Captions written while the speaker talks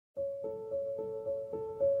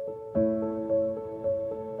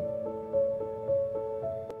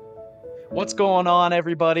What's going on,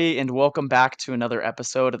 everybody, and welcome back to another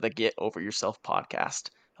episode of the Get Over Yourself podcast,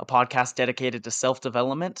 a podcast dedicated to self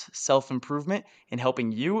development, self improvement, and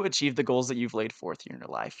helping you achieve the goals that you've laid forth in your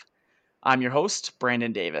life. I'm your host,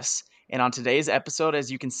 Brandon Davis, and on today's episode, as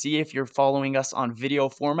you can see if you're following us on video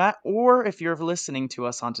format or if you're listening to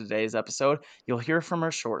us on today's episode, you'll hear from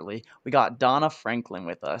her shortly. We got Donna Franklin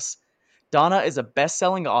with us. Donna is a best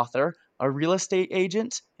selling author, a real estate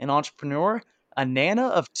agent, an entrepreneur, a nana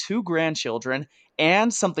of two grandchildren,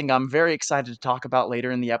 and something I'm very excited to talk about later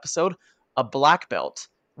in the episode, a black belt,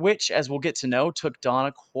 which, as we'll get to know, took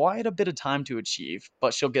Donna quite a bit of time to achieve,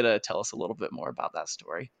 but she'll get to tell us a little bit more about that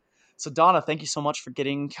story. So, Donna, thank you so much for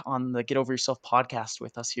getting on the Get Over Yourself podcast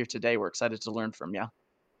with us here today. We're excited to learn from you.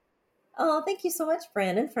 Oh, thank you so much,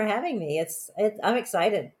 Brandon, for having me. I'm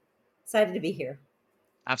excited to be here.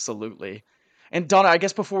 Absolutely. And Donna, I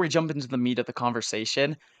guess before we jump into the meat of the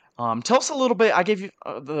conversation, tell us a little bit. I gave you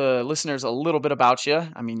the listeners a little bit about you.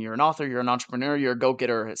 I mean, you're an author, you're an entrepreneur, you're a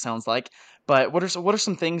go-getter. It sounds like. But what are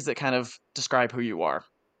some things that kind of describe who you are?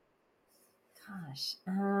 Gosh,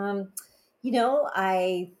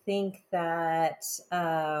 I think that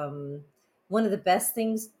one of the best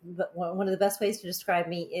things, but one of the best ways to describe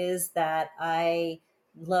me is that I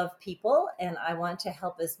love people and I want to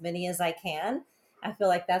help as many as I can. I feel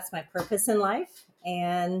like that's my purpose in life,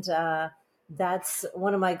 and that's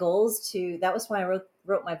one of my goals. That was why I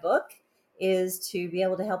wrote my book, is to be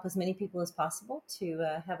able to help as many people as possible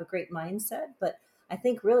to have a great mindset. But I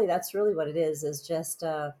think really that's really what it is just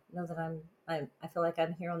know that I feel like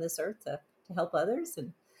I'm here on this earth to help others.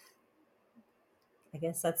 And I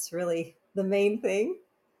guess that's really the main thing.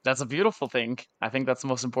 That's a beautiful thing. I think that's the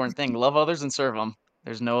most important thing. Love others and serve them.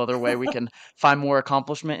 There's no other way we can find more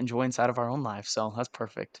accomplishment and joy inside of our own life. So that's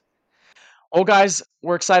perfect. Well, guys,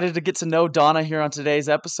 we're excited to get to know Donna here on today's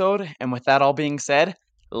episode. And with that all being said,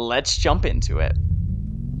 let's jump into it.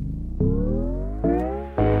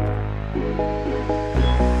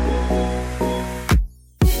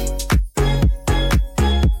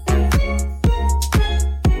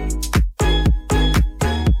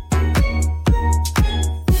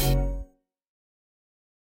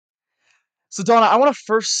 So, Donna, I want to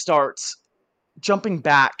first start jumping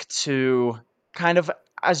back to kind of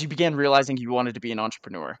as you began realizing you wanted to be an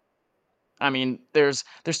entrepreneur. I mean, there's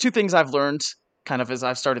two things I've learned kind of as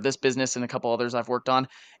I've started this business and a couple others I've worked on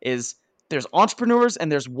is there's entrepreneurs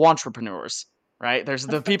and there's wantrepreneurs, right? There's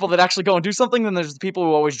the people that actually go and do something, then there's the people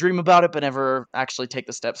who always dream about it but never actually take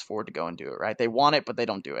the steps forward to go and do it, right? They want it but they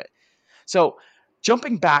don't do it. So,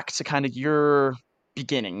 jumping back to kind of your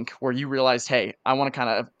beginning where you realized, hey, I want to kind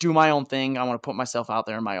of do my own thing. I want to put myself out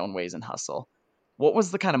there in my own ways and hustle. What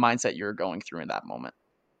was the kind of mindset you were going through in that moment?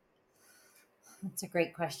 That's a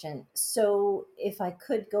great question. So, if I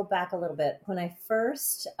could go back a little bit, when I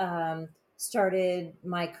first started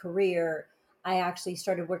my career, I actually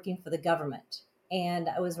started working for the government, and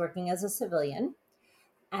I was working as a civilian.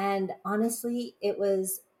 And honestly, it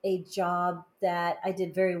was a job that I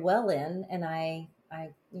did very well in, and I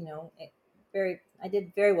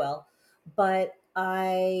did very well, but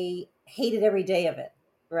I hated every day of it.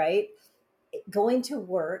 Right, going to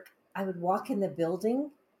work, I would walk in the building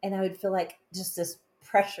and I would feel like just this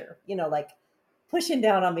pressure, like pushing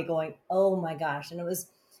down on me, going, "Oh my gosh!" And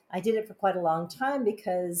I did it for quite a long time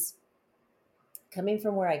because coming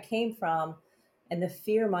from where I came from, and the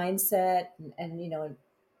fear mindset, and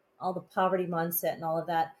all the poverty mindset and all of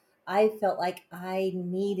that, I felt like I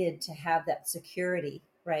needed to have that security,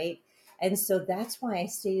 right? And so that's why I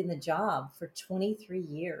stayed in the job for 23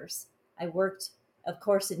 years. I worked, of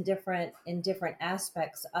course, in different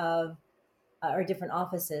aspects of or different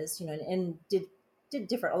offices, and did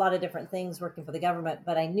different a lot of different things working for the government.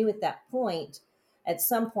 But I knew at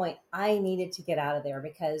some point, I needed to get out of there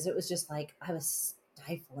because it was just like I was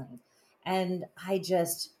stifling, and I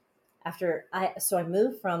just I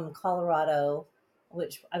moved from Colorado,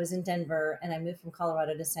 which I was in Denver, and I moved from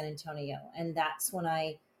Colorado to San Antonio, and that's when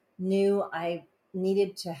I knew I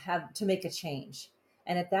needed to make a change.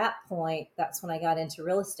 And at that point, that's when I got into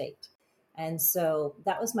real estate. And so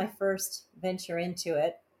that was my first venture into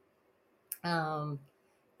it. Um,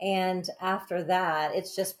 and after that,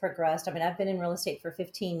 it's just progressed. I mean, I've been in real estate for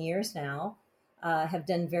 15 years now, have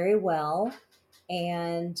done very well.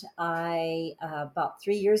 And I, about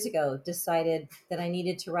 3 years ago, decided that I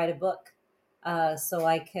needed to write a book so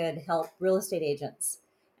I could help real estate agents.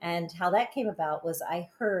 And how that came about was I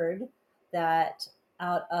heard that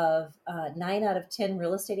out of 9 out of 10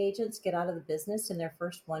 real estate agents get out of the business in their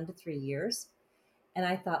first 1 to 3 years. And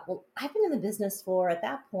I thought, well, I've been in the business for, at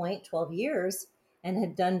that point, 12 years and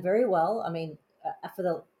had done very well. I mean, for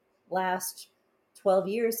the last 12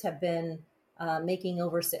 years have been making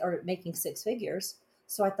or making six figures.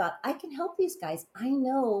 So I thought I can help these guys. I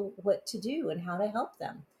know what to do and how to help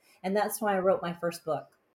them. And that's why I wrote my first book.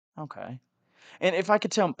 Okay. And if I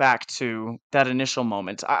could jump back to that initial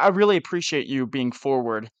moment, I really appreciate you being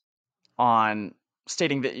forward on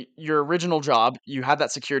stating that your original job, you had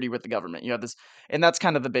that security with the government. You had this, and that's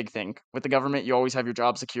kind of the big thing with the government. You always have your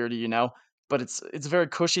job security, but it's a very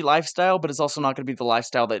cushy lifestyle, but it's also not going to be the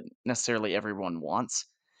lifestyle that necessarily everyone wants.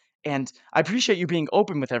 And I appreciate you being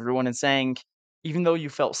open with everyone and saying, even though you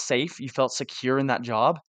felt safe, you felt secure in that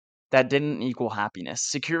job, that didn't equal happiness.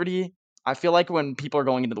 Security, I feel like when people are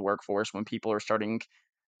going into the workforce, when people are starting,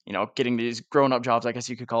 getting these grown up jobs, I guess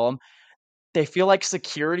you could call them, they feel like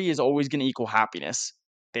security is always gonna equal happiness.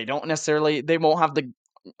 They won't have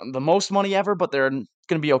the most money ever, but they're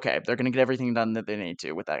gonna be okay. They're gonna get everything done that they need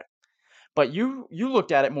to with that. But you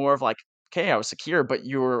looked at it more of like, "Okay, I was secure," but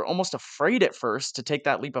you were almost afraid at first to take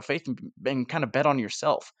that leap of faith and kinda bet on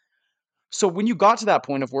yourself. So when you got to that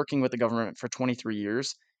point of working with the government for 23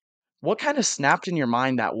 years, what kinda snapped in your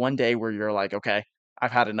mind that one day where you're like, "Okay,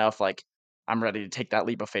 I've had enough, like, I'm ready to take that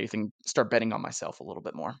leap of faith and start betting on myself a little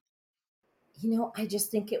bit more?" I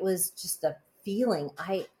just think it was just a feeling.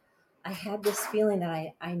 I had this feeling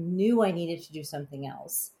that I knew I needed to do something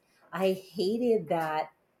else. I hated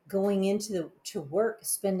that going into to work,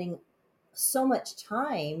 spending so much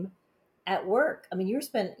time at work. I mean,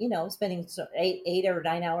 spending 8 or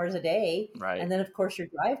 9 hours a day, Right. and then of course your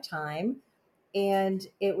drive time. And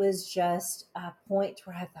it was just a point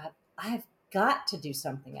where I thought I've got to do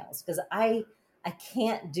something else because I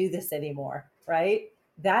can't do this anymore. Right?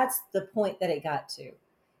 That's the point that it got to.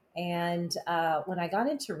 And when I got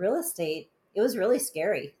into real estate, it was really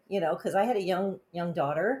scary, because I had a young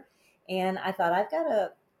daughter, and I thought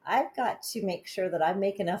I've got to make sure that I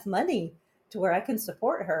make enough money to where I can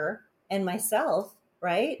support her and myself,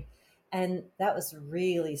 right? And that was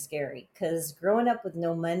really scary because growing up with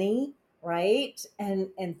no money, right,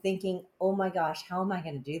 and thinking, oh my gosh, how am I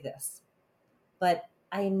going to do this? But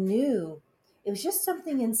I knew it was just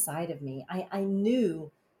something inside of me. I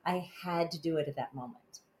knew I had to do it at that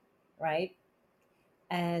moment, right?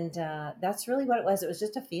 And that's really what it was. It was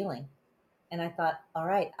just a feeling. And I thought, all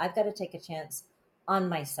right, I've got to take a chance on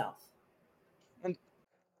myself. And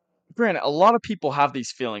granted, a lot of people have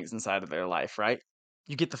these feelings inside of their life, right?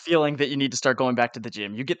 You get the feeling that you need to start going back to the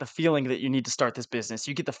gym. You get the feeling that you need to start this business.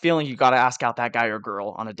 You get the feeling you got to ask out that guy or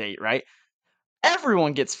girl on a date, right?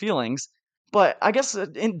 Everyone gets feelings, but I guess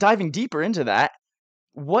in diving deeper into that,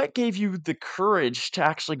 what gave you the courage to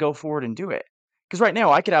actually go forward and do it? Because right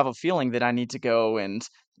now I could have a feeling that I need to go and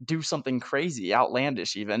do something crazy,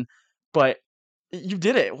 outlandish even, but you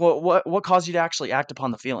did it. What caused you to actually act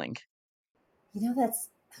upon the feeling? That's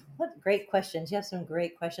what great questions. You have some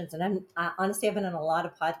great questions. And honestly, I've been on a lot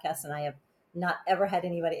of podcasts and I have not ever had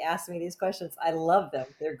anybody ask me these questions. I love them.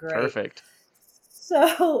 They're great. Perfect.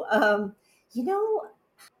 So, you know,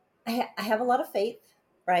 I have a lot of faith,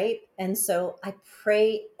 right? And so I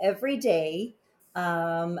pray every day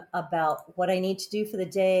about what I need to do for the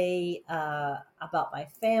day, about my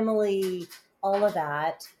family, all of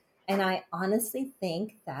that. And I honestly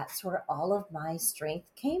think that's where all of my strength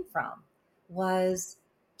came from, was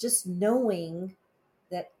just knowing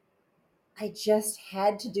that I just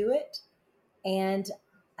had to do it, and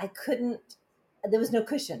I couldn't, there was no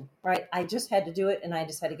cushion, right? I just had to do it, and I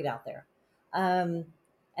just had to get out there. Um,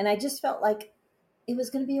 and I just felt like it was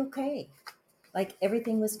going to be okay. Like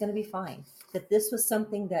everything was going to be fine. That this was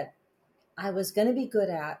something that I was going to be good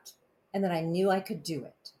at, and that I knew I could do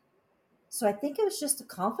it. So I think it was just the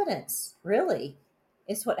confidence, really,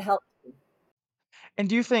 is what helped. And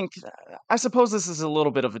do you think, I suppose this is a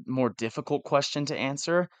little bit of a more difficult question to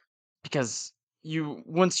answer because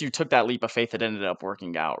once you took that leap of faith, it ended up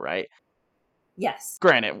working out, right? Yes.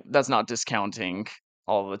 Granted, that's not discounting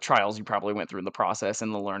all the trials you probably went through in the process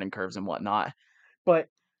and the learning curves and whatnot. But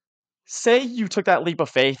say you took that leap of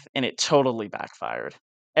faith and it totally backfired.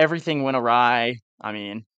 Everything went awry. I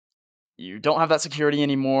mean, you don't have that security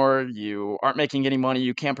anymore. You aren't making any money.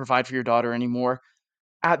 You can't provide for your daughter anymore.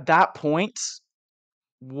 At that point,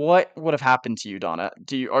 what would have happened to you, Donna?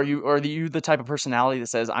 Are you the type of personality that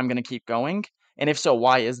says I'm going to keep going? And if so,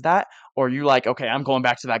 why is that? Or are you like, okay, I'm going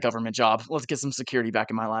back to that government job. Let's get some security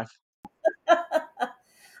back in my life.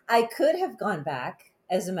 I could have gone back,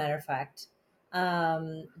 as a matter of fact,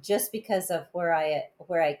 just because of where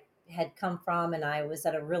I had come from, and I was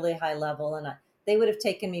at a really high level, and they would have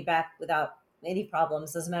taken me back without any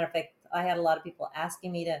problems. As a matter of fact, I had a lot of people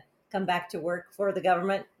asking me to come back to work for the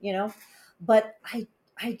government, but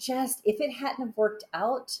I just, if it hadn't have worked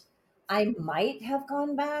out, I might have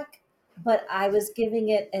gone back, but I was giving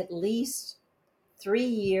it at least 3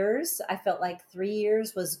 years. I felt like 3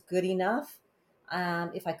 years was good enough.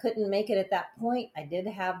 If I couldn't make it at that point, I did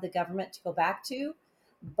have the government to go back to,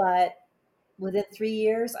 but within 3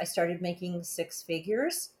 years, I started making six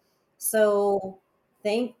figures. So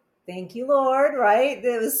thank thank you, Lord. Right?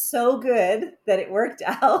 It was so good that it worked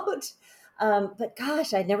out. But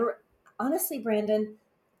gosh, I never honestly, Brandon,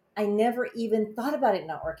 I never even thought about it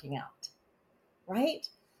not working out. Right?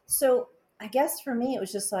 So I guess for me, it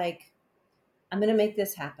was just like I'm going to make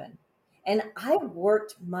this happen. And I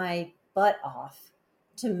worked my butt off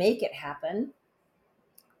to make it happen.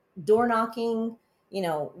 Door knocking,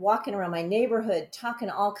 walking around my neighborhood, talking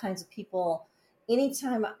to all kinds of people.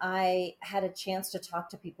 Anytime I had a chance to talk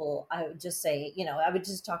to people, I would just say, I would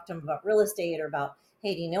just talk to them about real estate or about,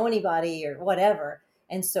 hey, do you know anybody or whatever.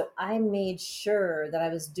 And so I made sure that I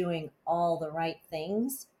was doing all the right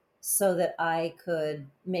things so that I could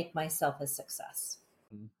make myself a success.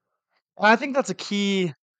 And I think that's a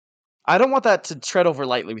key. I don't want that to tread over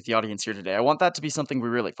lightly with the audience here today. I want that to be something we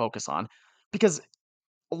really focus on because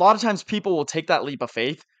a lot of times people will take that leap of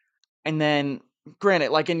faith and then granted,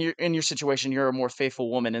 like in your situation, you're a more faithful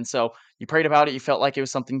woman, and so you prayed about it, you felt like it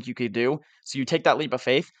was something you could do, so you take that leap of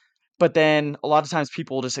faith. But then a lot of times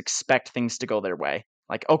people will just expect things to go their way.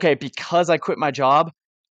 Like, okay, because I quit my job,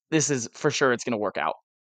 this is for sure it's going to work out.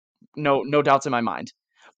 No doubts in my mind.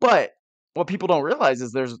 But what people don't realize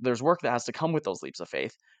is there's work that has to come with those leaps of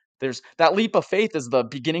faith. There's that leap of faith is the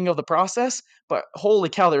beginning of the process, but holy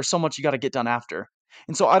cow, there's so much you got to get done after.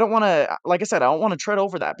 And so I don't want to, like I said, I don't want to tread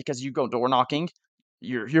over that because you go door knocking,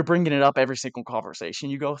 you're bringing it up every single conversation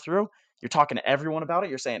you go through. You're talking to everyone about it.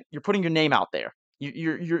 You're saying you're putting your name out there.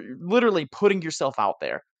 You're literally putting yourself out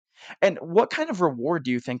there. And what kind of reward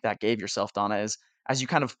do you think that gave yourself, Donna, as you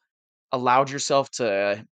kind of allowed yourself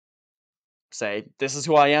to say, "This is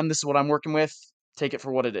who I am. This is what I'm working with. Take it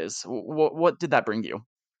for what it is." What did that bring you?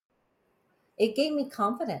 It gave me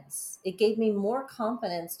confidence. It gave me more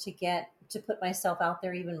confidence to put myself out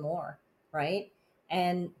there even more, right?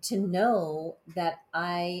 And to know that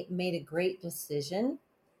I made a great decision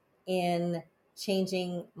in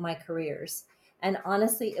changing my careers. And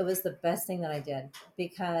honestly, it was the best thing that I did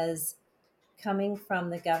because coming from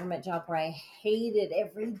the government job where I hated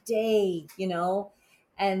every day,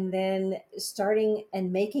 and then starting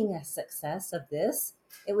and making a success of this,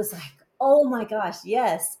 it was like, oh my gosh,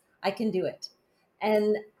 yes, I can do it.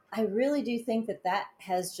 And I really do think that that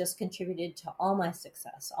has just contributed to all my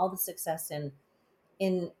success, all the success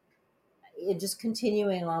in just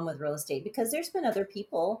continuing on with real estate, because there's been other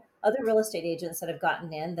people, other real estate agents that have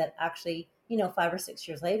gotten in that actually, 5 or 6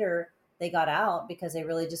 years later, they got out because they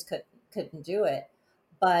really just couldn't do it.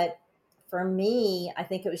 But for me, I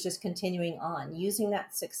think it was just continuing on, using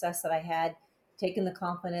that success that I had, taking the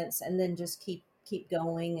confidence, and then just keep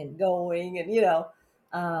going and going,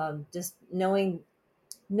 and just knowing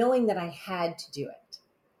that I had to do it,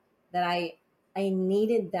 that I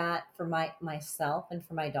needed that for myself and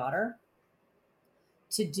for my daughter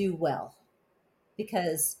to do well.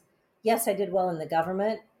 Because yes, I did well in the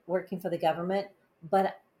government, working for the government,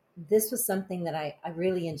 but this was something that I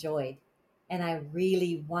really enjoyed, and I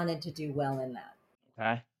really wanted to do well in that.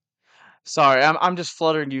 Okay. Sorry, I'm just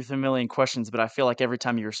fluttering you with a million questions, but I feel like every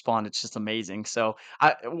time you respond, it's just amazing. So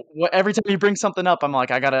every time you bring something up, I'm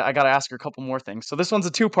like, I gotta ask her a couple more things. So this one's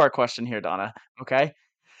a two-part question here, Donna. Okay.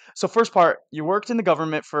 So first part, you worked in the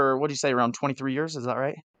government for what do you say, around 23 years? Is that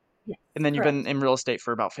right? Yes, And then you've been correct. in real estate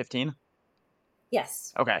for about 15.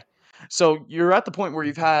 Yes. Okay. So you're at the point where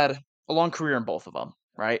you've had a long career in both of them,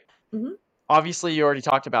 right? Hmm. Obviously, you already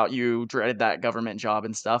talked about you dreaded that government job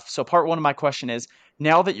and stuff. So part one of my question is,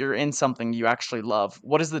 now that you're in something you actually love,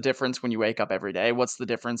 what is the difference when you wake up every day? What's the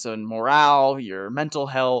difference in morale, your mental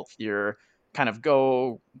health, your kind of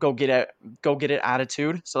go get it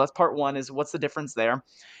attitude? So that's part one is what's the difference there?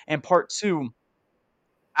 And part two,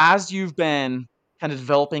 as you've been kind of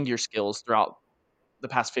developing your skills throughout the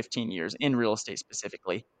past 15 years in real estate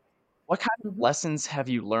specifically, what kind of Hmm. lessons have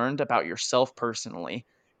you learned about yourself personally?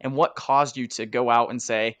 And what caused you to go out and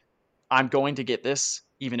say, I'm going to get this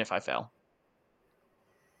even if I fail?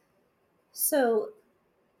 So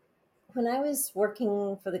when I was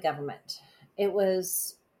working for the government, it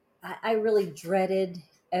was, I really dreaded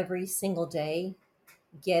every single day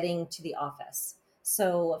getting to the office.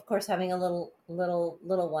 So of course, having a little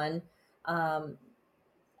one, um,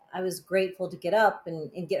 I was grateful to get up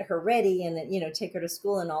and get her ready and take her to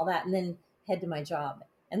school and all that, and then head to my job.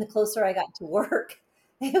 And the closer I got to work,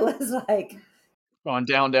 it was like, Going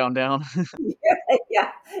down, down, down.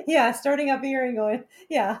 yeah, yeah, starting up here and going,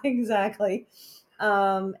 yeah, exactly.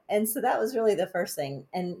 And so that was really the first thing.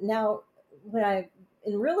 And now when I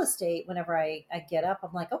in real estate, whenever I get up,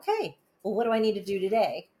 I'm like, okay, well, what do I need to do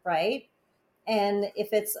today? Right. And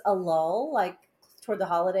if it's a lull, like toward the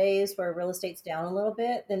holidays where real estate's down a little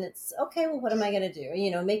bit, then it's okay, well, what am I going to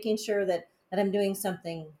do? Making sure that I'm doing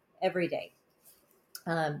something every day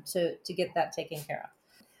to get that taken care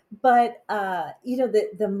of. But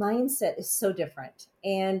the mindset is so different.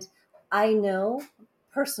 And I know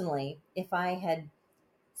personally, if I had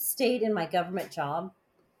stayed in my government job,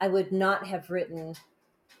 I would not have written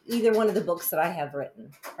either one of the books that I have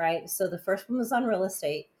written, right? So the first one was on real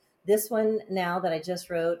estate. This one now that I just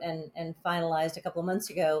wrote and finalized a couple of months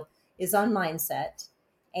ago is on mindset.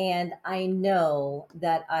 And I know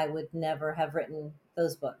that I would never have written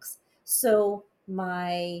those books. So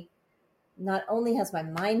my not only has my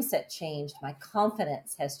mindset changed, my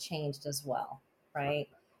confidence has changed as well, right?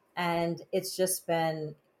 And it's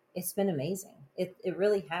been amazing. It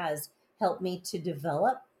really has helped me to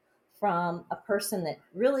develop from a person that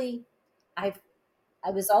really I've I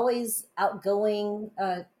was always outgoing.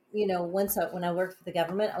 When I worked for the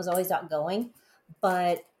government, I was always outgoing,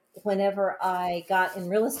 but whenever I got in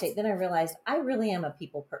real estate, then I realized I really am a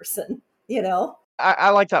people person. You know, I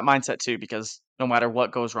like that mindset too, because no matter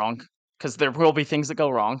what goes wrong, because there will be things that go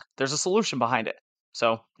wrong, there's a solution behind it.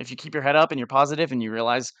 So if you keep your head up and you're positive and you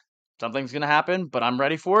realize something's going to happen, but I'm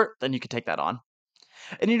ready for it, then you can take that on.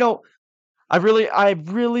 And I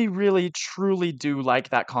really, truly do like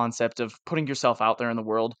that concept of putting yourself out there in the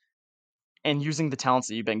world and using the talents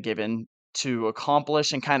that you've been given to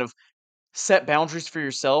accomplish and kind of set boundaries for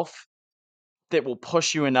yourself that will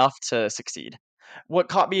push you enough to succeed. What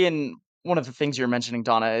caught me in one of the things you're mentioning,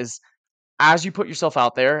 Donna, is as you put yourself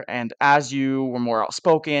out there and as you were more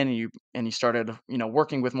outspoken and you started,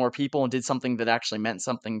 working with more people and did something that actually meant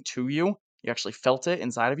something to you, you actually felt it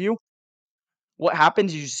inside of you. What happened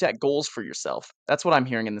is you set goals for yourself. That's what I'm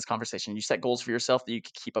hearing in this conversation. You set goals for yourself that you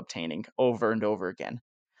could keep obtaining over and over again.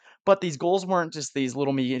 But these goals weren't just these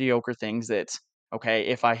little mediocre things that, okay,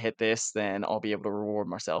 if I hit this, then I'll be able to reward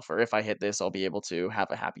myself. Or if I hit this, I'll be able to have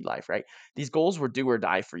a happy life, right? These goals were do or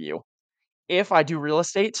die for you. If I do real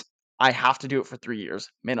estate, I have to do it for 3 years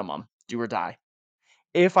minimum, do or die.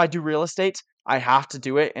 If I do real estate, I have to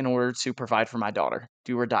do it in order to provide for my daughter,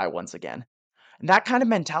 do or die once again. And that kind of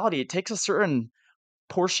mentality, it takes a certain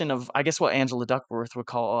portion of, I guess, what Angela Duckworth would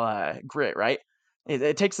call grit, right?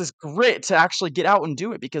 It takes this grit to actually get out and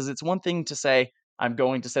do it, because it's one thing to say, I'm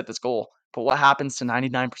going to set this goal. But what happens to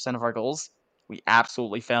 99% of our goals? We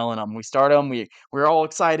absolutely fail in them. We start them, we're all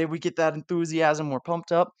excited, we get that enthusiasm, we're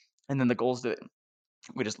pumped up, and then the goals that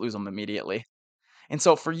we just lose them immediately. And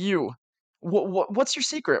so for you, what's your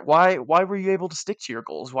secret? Why were you able to stick to your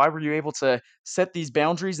goals? Why were you able to set these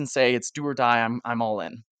boundaries and say it's do or die? I'm all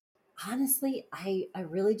in. honestly, I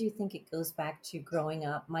really do think it goes back to growing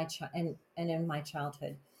up and in my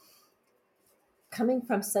childhood, coming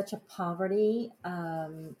from such a poverty,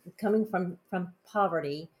 coming from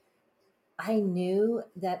poverty. I knew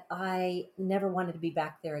that I never wanted to be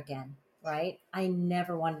back there again, right? I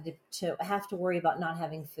never wanted to have to worry about not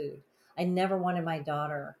having food. I never wanted my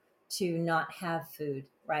daughter to not have food,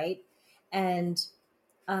 right? And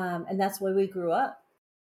and that's why we grew up.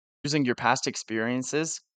 Using your past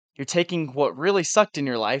experiences, you're taking what really sucked in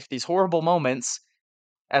your life, these horrible moments,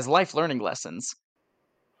 as life learning lessons.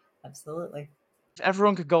 Absolutely. If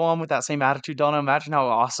everyone could go on with that same attitude, Donna, imagine how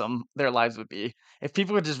awesome their lives would be. If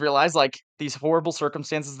people would just realize, like, these horrible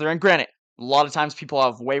circumstances they're in. Granted, a lot of times people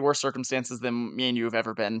have way worse circumstances than me and you have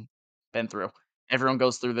ever been through. Everyone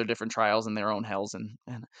goes through their different trials and their own hells, and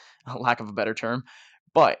a lack of a better term.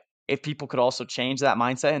 But if people could also change that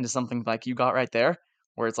mindset into something like you got right there,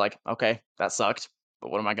 where it's like, okay, that sucked,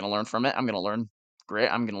 but what am I going to learn from it? I'm going to learn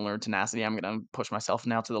grit. I'm going to learn tenacity. I'm going to push myself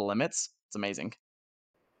now to the limits. It's amazing.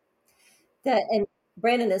 That and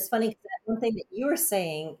Brandon, it's funny 'cause that one thing that you were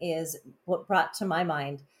saying is what brought to my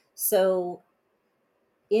mind. So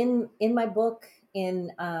in my book,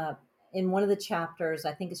 in one of the chapters,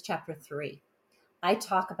 I think it's chapter 3, I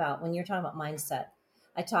talk about, when you're talking about mindset,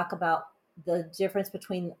 I talk about the difference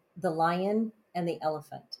between the lion and the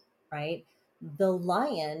elephant, right? The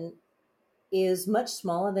lion is much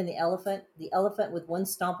smaller than the elephant. The elephant, with one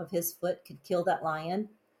stomp of his foot, could kill that lion,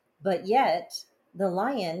 but yet the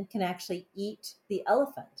lion can actually eat the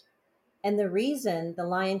elephant. And the reason the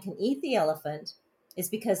lion can eat the elephant is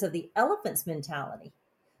because of the elephant's mentality.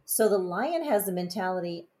 So the lion has the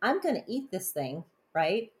mentality, I'm going to eat this thing,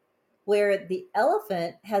 right? Where the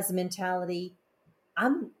elephant has the mentality,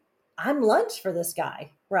 I'm I'm lunch for this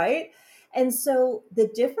guy, right? And so the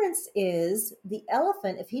difference is the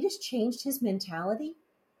elephant, if he just changed his mentality,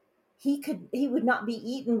 he would not be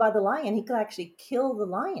eaten by the lion. He could actually kill the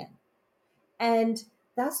lion. And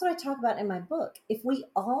that's what I talk about in my book. If we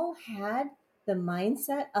all had the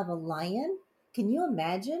mindset of a lion, can you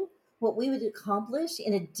imagine what we would accomplish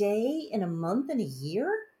in a day, in a month, in a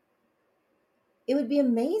year? It would be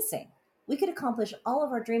amazing. We could accomplish all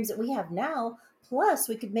of our dreams that we have now, plus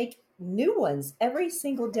we could make new ones every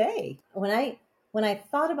single day. When I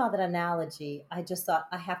thought about that analogy, I just thought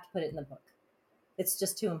I have to put it in the book. It's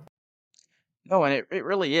just too important. No, and it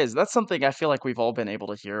really is. That's something I feel like we've all been able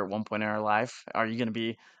to hear at one point in our life. Are you going to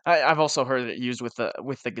be? I've also heard it used with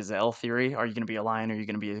the gazelle theory. Are you going to be a lion? Or are you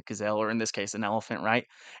going to be a gazelle? Or in this case, an elephant, right?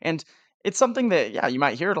 And it's something that, yeah, you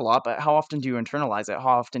might hear it a lot, but how often do you internalize it?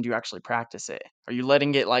 How often do you actually practice it? Are you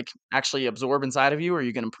letting it like actually absorb inside of you? Or are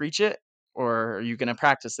you going to preach it? Or are you going to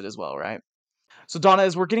practice it as well, right? So Donna,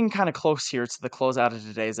 as we're getting kind of close here to the closeout of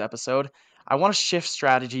today's episode, I want to shift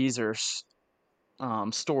strategies or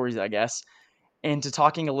stories, I guess, into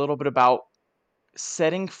talking a little bit about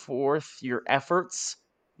setting forth your efforts,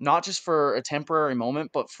 not just for a temporary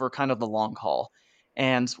moment, but for kind of the long haul.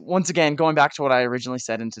 And once again, going back to what I originally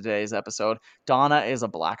said in today's episode, Donna is a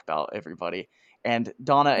black belt, everybody. And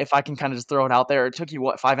Donna, if I can kind of just throw it out there, it took you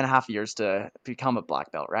what, 5.5 years to become a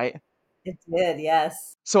black belt, right? It did,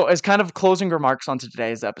 yes. So, as kind of closing remarks on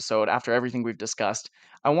today's episode, after everything we've discussed,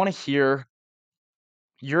 I want to hear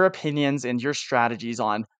your opinions and your strategies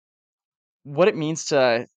on what it means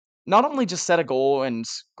to not only just set a goal and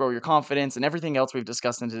grow your confidence and everything else we've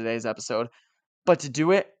discussed in today's episode, but to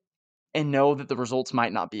do it and know that the results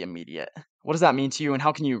might not be immediate. What does that mean to you, and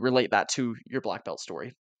how can you relate that to your black belt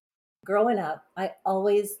story? Growing up, I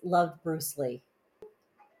always loved Bruce Lee.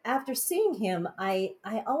 After seeing him, I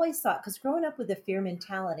always thought, because growing up with a fear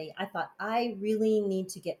mentality, I thought I really need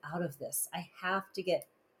to get out of this. I have to get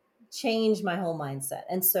change my whole mindset.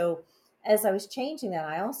 And so as I was changing that,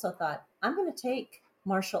 I also thought I'm going to take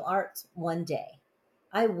martial arts one day.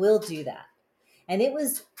 I will do that. And it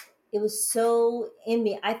was so in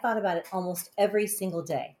me. I thought about it almost every single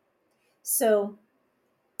day. So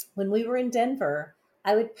when we were in Denver,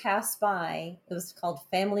 I would pass by, it was called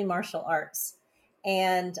Family Martial Arts.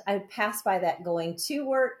 And I would pass by that going to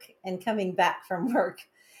work and coming back from work.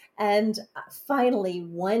 And finally,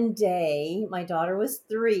 one day, my daughter was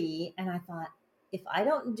 3, and I thought, if I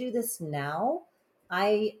don't do this now,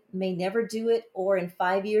 I may never do it. Or in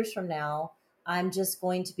 5 years from now, I'm just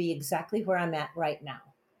going to be exactly where I'm at right now.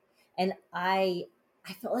 And I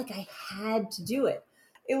felt like I had to do it.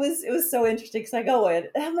 It was so interesting because I go in,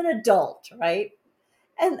 and I'm an adult, right?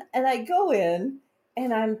 And I go in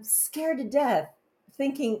and I'm scared to death,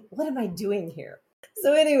 thinking, what am I doing here?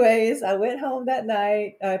 So, anyways, I went home that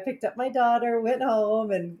night. I picked up my daughter, went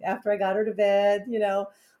home, and after I got her to bed,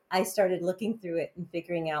 I started looking through it and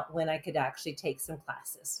figuring out when I could actually take some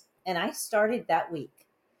classes. And I started that week.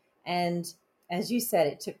 And as you said,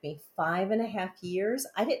 it took me 5.5 years.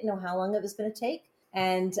 I didn't know how long it was going to take.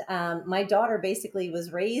 And my daughter basically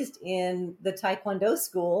was raised in the Taekwondo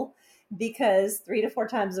school because 3 to 4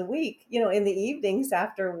 times a week, in the evenings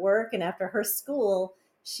after work and after her school,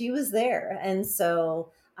 she was there. And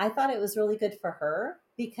so I thought it was really good for her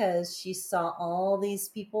because she saw all these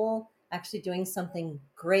people actually doing something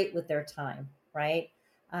great with their time, right?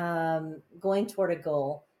 Going toward a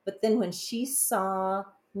goal. But then when she saw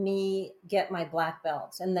me get my black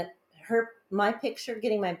belt and that my picture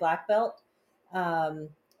getting my black belt, um,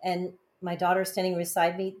 and my daughter standing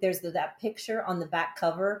beside me, there's that picture on the back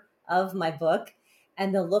cover of my book,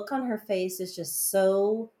 and the look on her face is just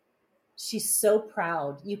so, she's so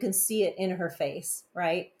proud. You can see it in her face,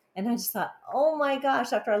 right? And I just thought, oh my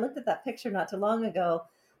gosh, after I looked at that picture not too long ago,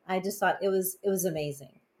 I just thought it was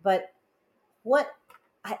amazing. But what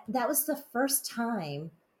that was the first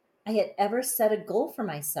time I had ever set a goal for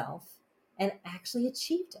myself and actually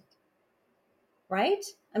achieved it, right?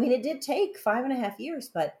 I mean, it did take 5.5 years,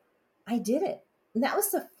 but I did it. And that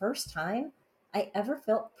was the first time I ever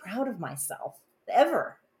felt proud of myself,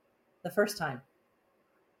 ever. The first time.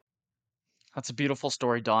 That's a beautiful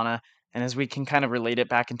story, Donna. And as we can kind of relate it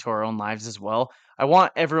back into our own lives as well, I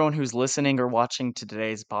want everyone who's listening or watching to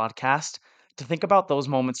today's podcast to think about those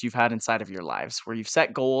moments you've had inside of your lives where you've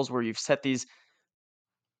set goals, where you've set these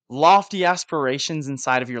lofty aspirations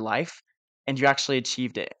inside of your life and you actually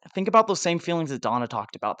achieved it. Think about those same feelings that Donna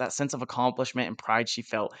talked about, that sense of accomplishment and pride she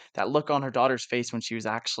felt, that look on her daughter's face when she was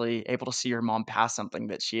actually able to see her mom pass something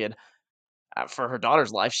that she had, for her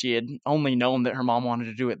daughter's life, she had only known that her mom wanted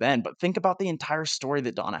to do it then. But think about the entire story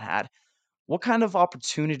that Donna had. What kind of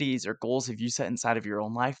opportunities or goals have you set inside of your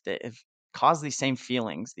own life that have caused these same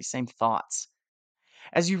feelings, these same thoughts?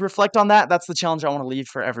 as you reflect on that, that's the challenge I want to leave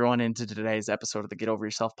for everyone into today's episode of the Get Over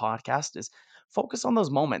Yourself podcast is focus on those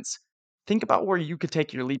moments. Think about where you could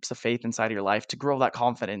take your leaps of faith inside of your life to grow that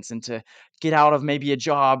confidence and to get out of maybe a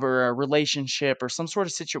job or a relationship or some sort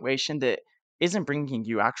of situation that isn't bringing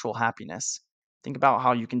you actual happiness. Think about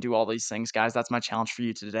how you can do all these things, guys. That's my challenge for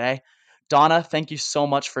you today. Donna, thank you so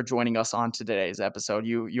much for joining us on today's episode.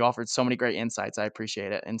 You offered so many great insights. I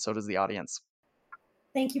appreciate it, and so does the audience.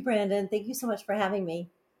 Thank you, Brandon. Thank you so much for having me.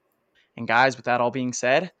 And guys, with that all being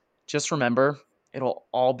said, just remember, it'll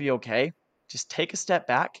all be okay. Just take a step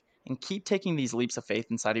back and keep taking these leaps of faith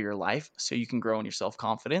inside of your life so you can grow in your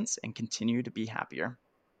self-confidence and continue to be happier.